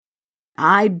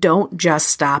I don't just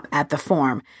stop at the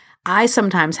form. I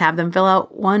sometimes have them fill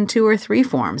out 1, 2, or 3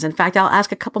 forms. In fact, I'll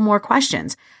ask a couple more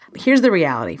questions. Here's the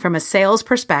reality. From a sales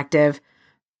perspective,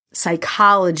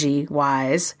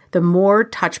 psychology-wise, the more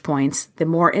touch points, the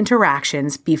more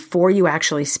interactions before you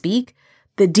actually speak,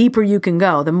 the deeper you can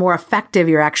go, the more effective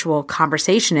your actual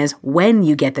conversation is when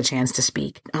you get the chance to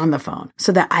speak on the phone,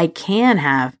 so that I can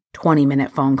have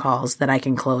 20-minute phone calls that I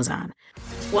can close on.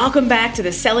 Welcome back to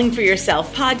the Selling for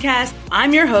Yourself podcast.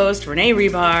 I'm your host, Renee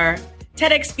Rebar,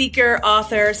 TEDx speaker,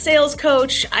 author, sales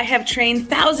coach. I have trained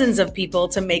thousands of people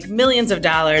to make millions of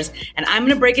dollars, and I'm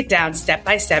going to break it down step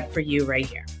by step for you right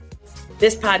here.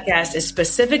 This podcast is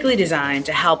specifically designed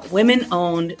to help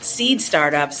women-owned seed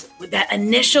startups with that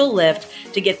initial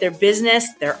lift to get their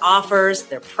business, their offers,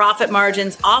 their profit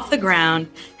margins off the ground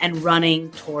and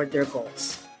running toward their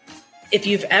goals. If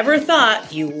you've ever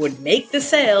thought you would make the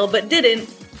sale but didn't,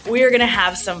 we're going to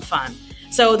have some fun.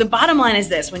 So the bottom line is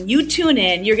this: when you tune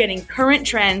in, you're getting current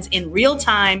trends in real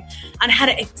time on how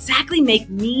to exactly make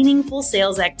meaningful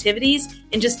sales activities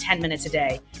in just 10 minutes a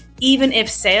day, even if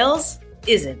sales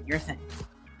isn't your thing.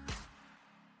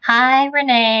 Hi,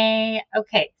 Renee.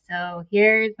 Okay, so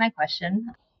here's my question.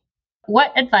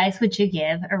 What advice would you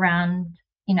give around,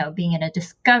 being in a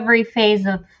discovery phase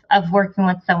of working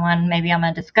with someone, maybe on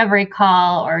a discovery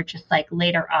call or just like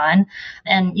later on,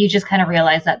 and you just kind of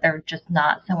realize that they're just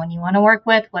not someone you want to work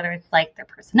with, whether it's like their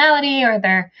personality or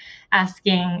they're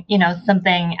asking,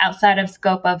 something outside of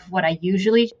scope of what I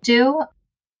usually do.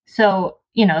 So,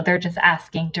 they're just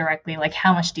asking directly, like,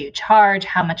 how much do you charge?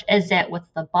 How much is it? What's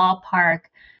the ballpark?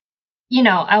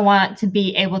 I want to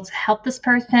be able to help this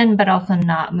person, but also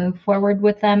not move forward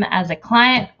with them as a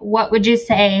client. What would you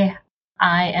say?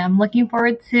 I am looking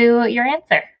forward to your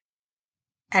answer.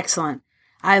 Excellent.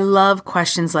 I love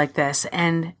questions like this.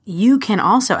 And you can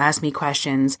also ask me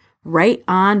questions right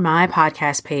on my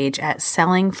podcast page at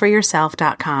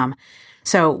sellingforyourself.com.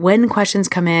 So when questions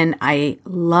come in, I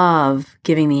love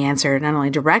giving the answer not only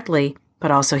directly,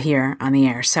 but also here on the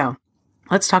air. So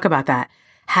let's talk about that.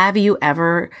 Have you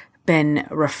ever been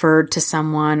referred to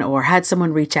someone or had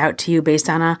someone reach out to you based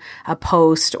on a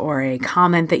post or a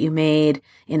comment that you made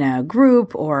in a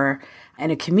group or in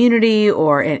a community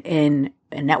or in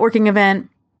a networking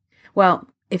event? Well,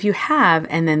 if you have,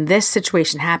 and then this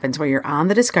situation happens where you're on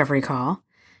the discovery call,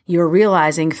 you're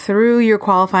realizing through your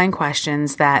qualifying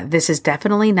questions that this is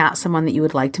definitely not someone that you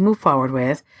would like to move forward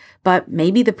with, but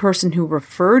maybe the person who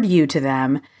referred you to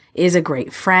them is a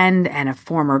great friend and a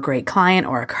former great client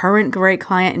or a current great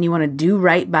client, and you want to do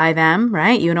right by them,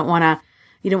 right? You don't want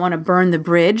to burn the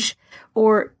bridge.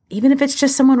 Or even if it's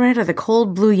just someone right out of the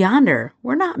cold blue yonder,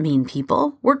 we're not mean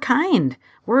people. We're kind.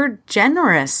 We're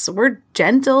generous. We're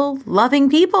gentle, loving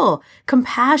people,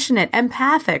 compassionate,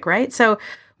 empathic, right? So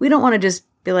we don't want to just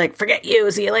be like, forget you,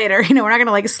 see you later. We're not going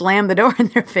to like slam the door in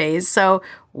their face. So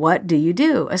what do you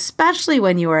do? Especially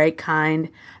when you are a kind,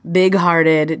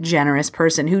 big-hearted, generous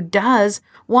person who does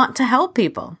want to help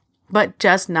people, but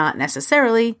just not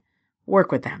necessarily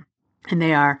work with them. And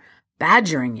they are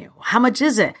badgering you. How much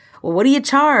is it? Well, what do you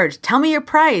charge? Tell me your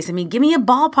price. Give me a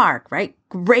ballpark, right?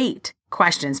 Great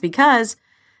questions, because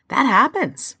that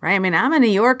happens, right? I'm a New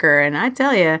Yorker, and I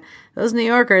tell you, those New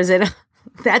Yorkers,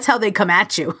 that's how they come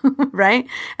at you, right?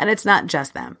 And it's not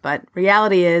just them. But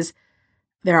reality is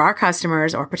there are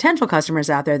customers or potential customers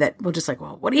out there that will just like,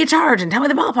 well, what do you charge? And tell me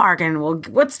the ballpark. And well,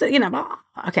 what's the, blah.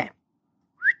 Okay.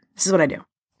 This is what I do.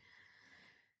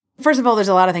 First of all, there's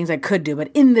a lot of things I could do,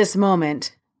 but in this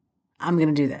moment, I'm going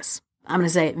to do this. I'm going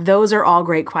to say, those are all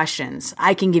great questions.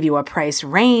 I can give you a price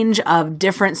range of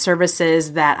different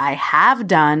services that I have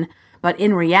done, but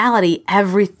in reality,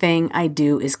 everything I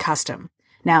do is custom.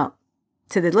 Now,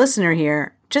 to the listener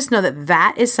here, just know that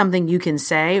that is something you can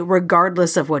say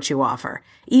regardless of what you offer.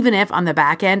 Even if on the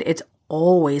back end, it's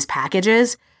always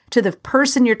packages, to the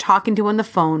person you're talking to on the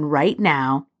phone right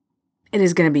now, it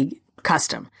is going to be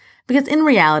custom. Because in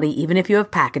reality, even if you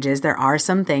have packages, there are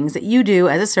some things that you do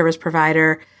as a service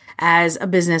provider, as a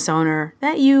business owner,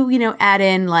 that you add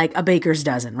in like a baker's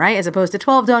dozen, right? As opposed to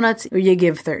 12 donuts, or you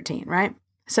give 13, right?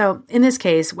 So in this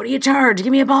case, what do you charge?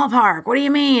 Give me a ballpark. What do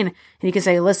you mean? And you can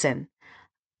say, listen,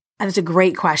 that's a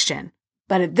great question.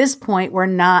 But at this point, we're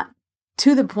not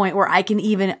to the point where I can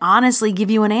even honestly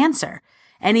give you an answer.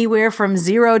 Anywhere from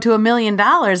 $0 to $1 million,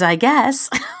 I guess,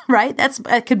 right?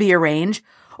 That could be a range.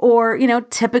 Or,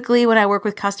 typically when I work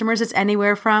with customers, it's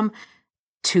anywhere from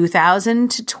 $2,000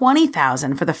 to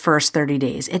 $20,000 for the first 30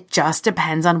 days. It just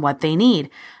depends on what they need.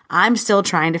 I'm still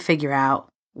trying to figure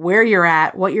out where you're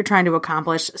at, what you're trying to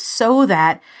accomplish, so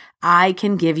that I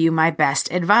can give you my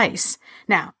best advice.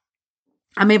 Now,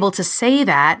 I'm able to say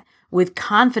that with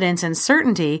confidence and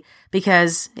certainty,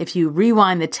 because if you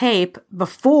rewind the tape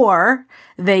before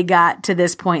they got to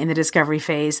this point in the discovery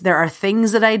phase, there are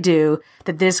things that I do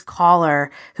that this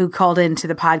caller who called into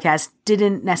the podcast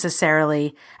didn't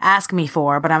necessarily ask me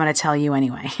for, but I'm going to tell you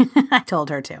anyway. I told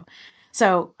her to.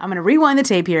 So I'm going to rewind the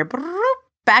tape here,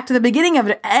 back to the beginning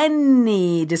of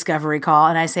any discovery call.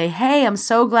 And I say, hey, I'm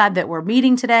so glad that we're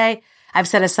meeting today. I've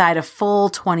set aside a full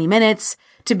 20 minutes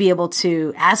to be able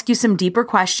to ask you some deeper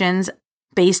questions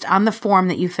based on the form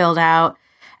that you filled out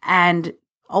and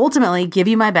ultimately give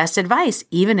you my best advice,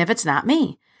 even if it's not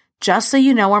me, just so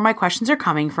you know where my questions are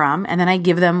coming from. And then I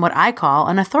give them what I call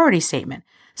an authority statement.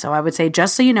 So I would say,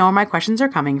 just so you know where my questions are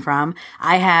coming from,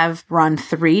 I have run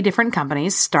 3 different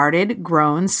companies, started,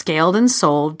 grown, scaled, and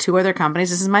sold 2 other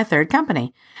companies. This is my 3rd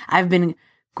company. I've been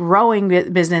growing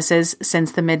businesses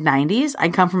since the mid-90s. I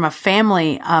come from a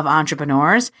family of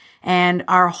entrepreneurs, and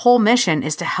our whole mission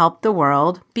is to help the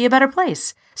world be a better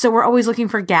place. So we're always looking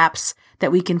for gaps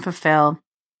that we can fulfill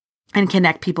and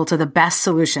connect people to the best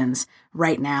solutions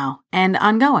right now and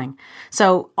ongoing.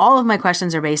 So all of my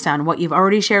questions are based on what you've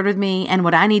already shared with me and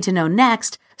what I need to know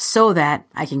next so that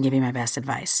I can give you my best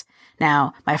advice.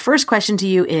 Now, my first question to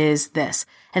you is this.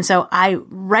 And so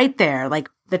right there, like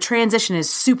the transition is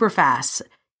super fast.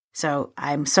 So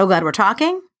I'm so glad we're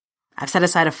talking. I've set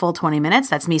aside a full 20 minutes.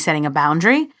 That's me setting a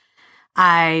boundary.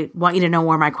 I want you to know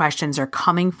where my questions are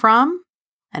coming from.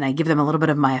 And I give them a little bit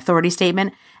of my authority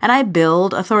statement. And I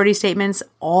build authority statements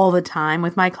all the time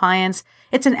with my clients.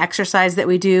 It's an exercise that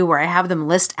we do where I have them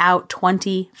list out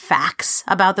 20 facts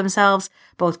about themselves,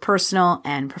 both personal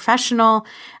and professional.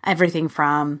 Everything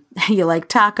from you like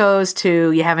tacos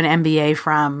to you have an MBA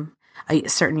from a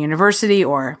certain university,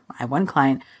 or I have one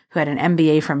client who had an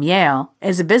MBA from Yale.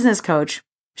 As a business coach,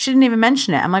 she didn't even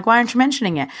mention it. I'm like, why aren't you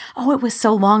mentioning it? Oh, it was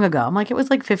so long ago. I'm like, it was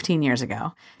like 15 years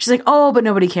ago. She's like, oh, but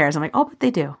nobody cares. I'm like, oh, but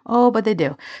they do. Oh, but they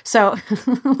do. So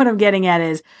what I'm getting at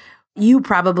is you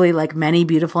probably, like many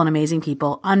beautiful and amazing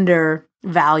people,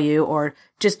 undervalue or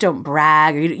just don't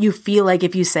brag, or you feel like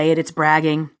if you say it, it's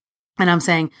bragging. And I'm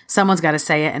saying someone's got to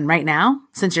say it. And right now,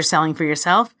 since you're selling for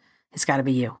yourself, it's got to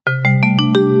be you.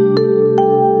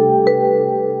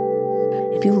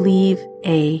 If you leave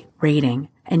a rating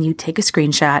and you take a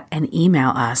screenshot and email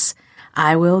us,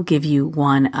 I will give you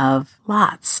one of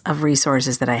lots of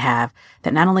resources that I have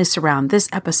that not only surround this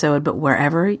episode, but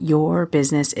wherever your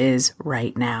business is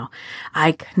right now.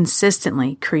 I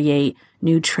consistently create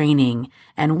new training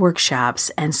and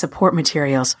workshops and support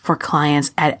materials for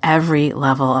clients at every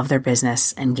level of their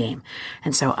business and game.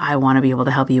 And so I want to be able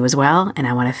to help you as well. And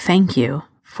I want to thank you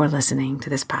for listening to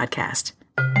this podcast.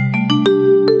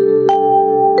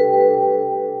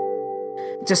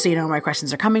 Just so you know where my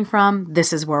questions are coming from,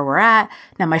 this is where we're at.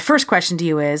 Now, my first question to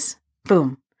you is,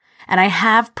 boom. And I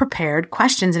have prepared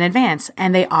questions in advance,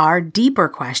 and they are deeper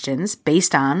questions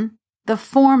based on the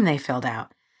form they filled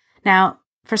out. Now,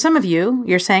 for some of you,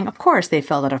 you're saying, of course, they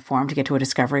filled out a form to get to a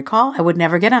discovery call. I would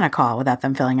never get on a call without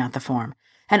them filling out the form.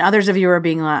 And others of you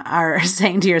are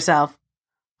saying to yourself,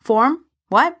 form?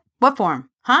 What? What form?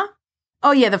 Huh?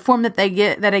 Oh yeah, the form that I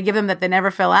give them that they never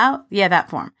fill out. Yeah,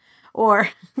 that form. Or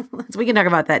we can talk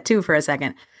about that too for a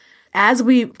second. As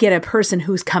we get a person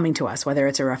who's coming to us, whether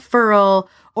it's a referral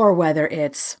or whether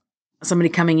it's somebody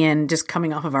coming in, just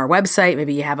coming off of our website,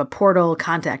 maybe you have a portal,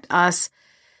 contact us.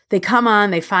 They come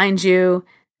on, they find you,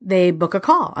 they book a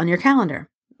call on your calendar.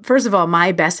 First of all,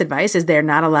 my best advice is they're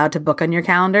not allowed to book on your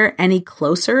calendar any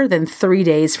closer than 3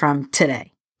 days from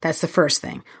today. That's the first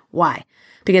thing. Why?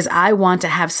 Because I want to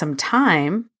have some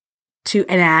time to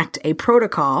enact a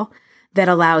protocol that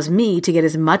allows me to get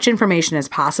as much information as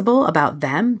possible about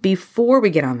them before we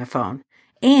get on the phone,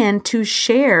 and to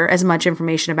share as much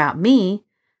information about me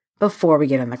before we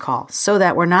get on the call, so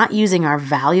that we're not using our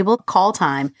valuable call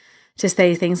time to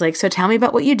say things like, so tell me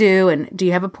about what you do, and do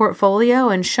you have a portfolio,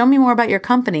 and show me more about your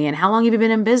company, and how long have you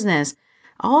been in business?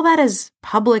 All that is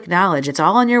public knowledge. It's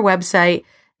all on your website,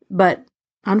 but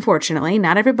unfortunately,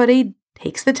 not everybody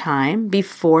takes the time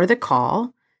before the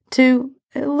call to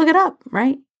look it up,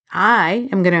 right? I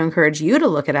am going to encourage you to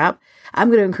look it up. I'm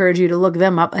going to encourage you to look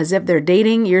them up as if they're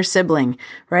dating your sibling,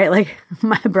 right? Like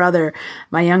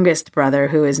my youngest brother,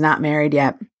 who is not married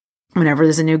yet, whenever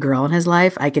there's a new girl in his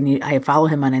life, I follow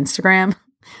him on Instagram.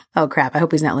 Oh crap. I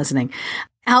hope he's not listening.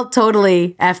 I'll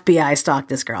totally FBI stalk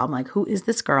this girl. I'm like, who is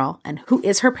this girl? And who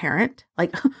is her parent?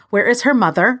 Like, where is her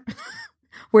mother?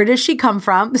 Where does she come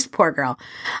from? This poor girl.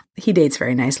 He dates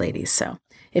very nice ladies. So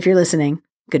if you're listening,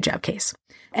 good job, Case.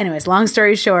 Anyways, long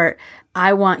story short,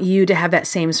 I want you to have that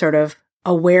same sort of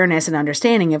awareness and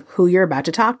understanding of who you're about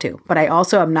to talk to. But I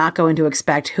also am not going to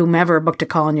expect whomever booked a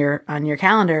call on your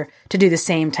calendar to do the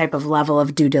same type of level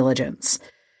of due diligence.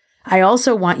 I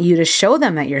also want you to show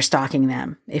them that you're stalking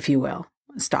them, if you will.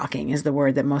 Stalking is the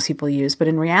word that most people use, but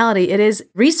in reality, it is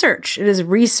research. It is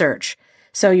research.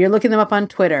 So you're looking them up on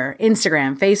Twitter,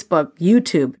 Instagram, Facebook,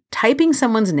 YouTube. Typing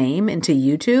someone's name into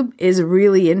YouTube is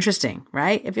really interesting,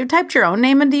 right? If you've typed your own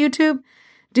name into YouTube,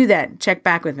 do that. Check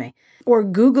back with me. Or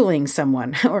Googling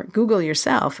someone, or Google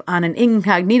yourself on an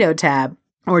incognito tab,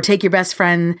 or take your best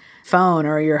friend's phone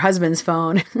or your husband's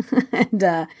phone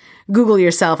and Google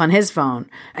yourself on his phone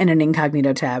in an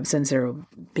incognito tab, since there will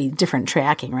be different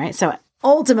tracking, right? So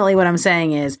ultimately what I'm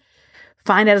saying is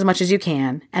find out as much as you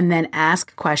can and then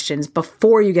ask questions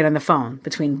before you get on the phone,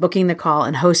 between booking the call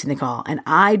and hosting the call. And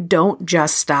I don't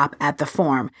just stop at the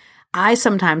form. I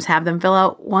sometimes have them fill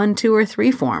out 1, 2, or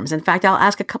 3 forms. In fact, I'll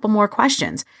ask a couple more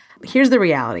questions. Here's the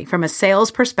reality. From a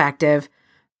sales perspective,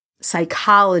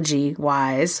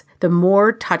 psychology-wise, the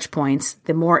more touch points,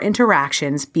 the more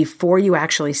interactions before you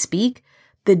actually speak,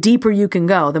 the deeper you can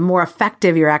go, the more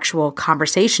effective your actual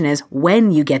conversation is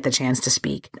when you get the chance to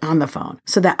speak on the phone,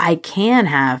 so that I can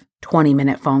have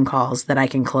 20-minute phone calls that I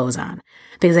can close on,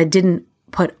 because I didn't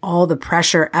put all the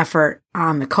pressure, effort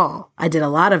on the call. I did a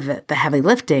lot of it, the heavy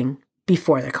lifting,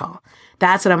 before the call.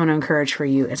 That's what I'm going to encourage for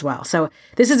you as well. So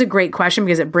this is a great question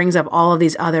because it brings up all of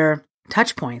these other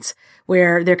touch points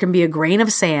where there can be a grain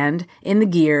of sand in the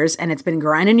gears and it's been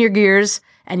grinding your gears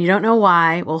and you don't know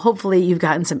why. Well, hopefully you've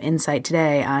gotten some insight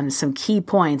today on some key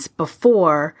points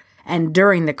before and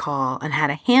during the call and how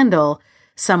to handle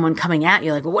someone coming at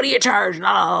you like, well, what do you charge?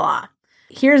 Blah, blah, blah.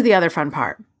 Here's the other fun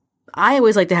part. I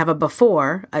always like to have a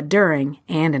before, a during,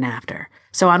 and an after.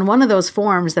 So on one of those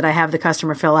forms that I have the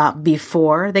customer fill out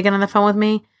before they get on the phone with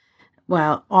me,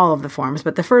 well, all of the forms,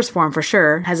 but the first form for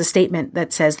sure has a statement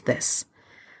that says this: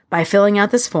 by filling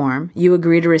out this form, you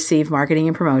agree to receive marketing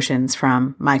and promotions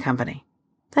from my company.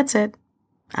 That's it.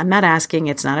 I'm not asking.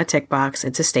 It's not a tick box.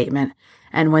 It's a statement.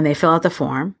 And when they fill out the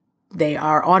form, they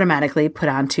are automatically put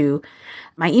onto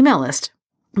my email list.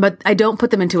 But I don't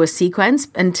put them into a sequence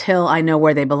until I know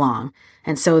where they belong.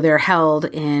 And so they're held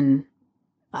in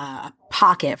a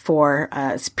pocket for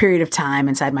a period of time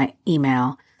inside my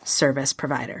email service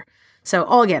provider. So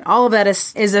all of that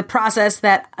is a process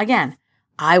that, again,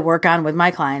 I work on with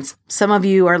my clients. Some of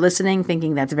you are listening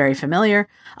thinking that's very familiar.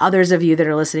 Others of you that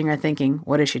are listening are thinking,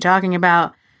 what is she talking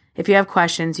about? If you have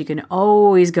questions, you can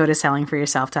always go to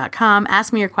sellingforyourself.com,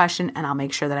 ask me your question, and I'll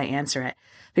make sure that I answer it.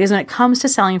 Because when it comes to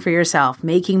selling for yourself,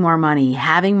 making more money,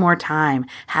 having more time,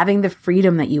 having the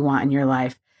freedom that you want in your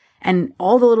life, and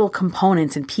all the little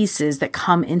components and pieces that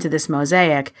come into this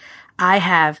mosaic, I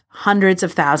have hundreds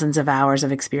of thousands of hours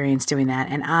of experience doing that.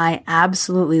 And I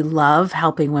absolutely love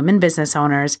helping women business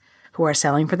owners who are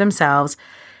selling for themselves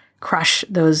crush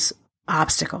those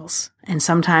obstacles. And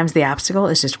sometimes the obstacle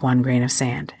is just one grain of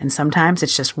sand. And sometimes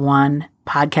it's just one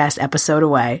podcast episode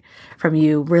away from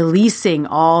you releasing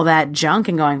all that junk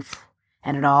and going,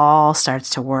 and it all starts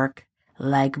to work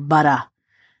like butter.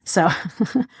 So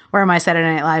where are my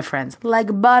Saturday Night Live friends?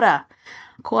 Like butter.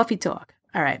 Coffee talk.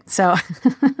 All right. So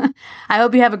I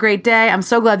hope you have a great day. I'm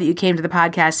so glad that you came to the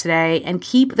podcast today, and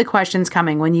keep the questions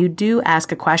coming. When you do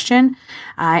ask a question,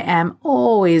 I am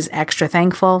always extra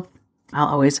thankful. I'll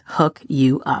always hook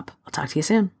you up. I'll talk to you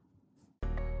soon.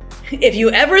 If you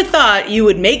ever thought you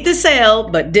would make the sale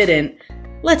but didn't,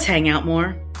 let's hang out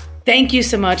more. Thank you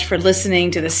so much for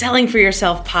listening to the Selling for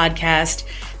Yourself podcast.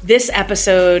 This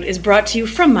episode is brought to you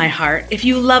from my heart. If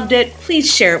you loved it,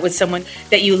 please share it with someone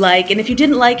that you like. And if you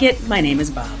didn't like it, my name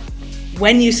is Bob.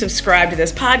 When you subscribe to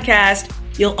this podcast,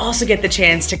 you'll also get the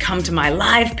chance to come to my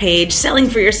live page,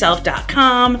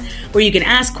 sellingforyourself.com, where you can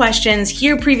ask questions,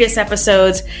 hear previous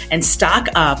episodes, and stock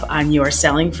up on your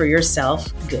Selling for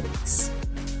Yourself goodies.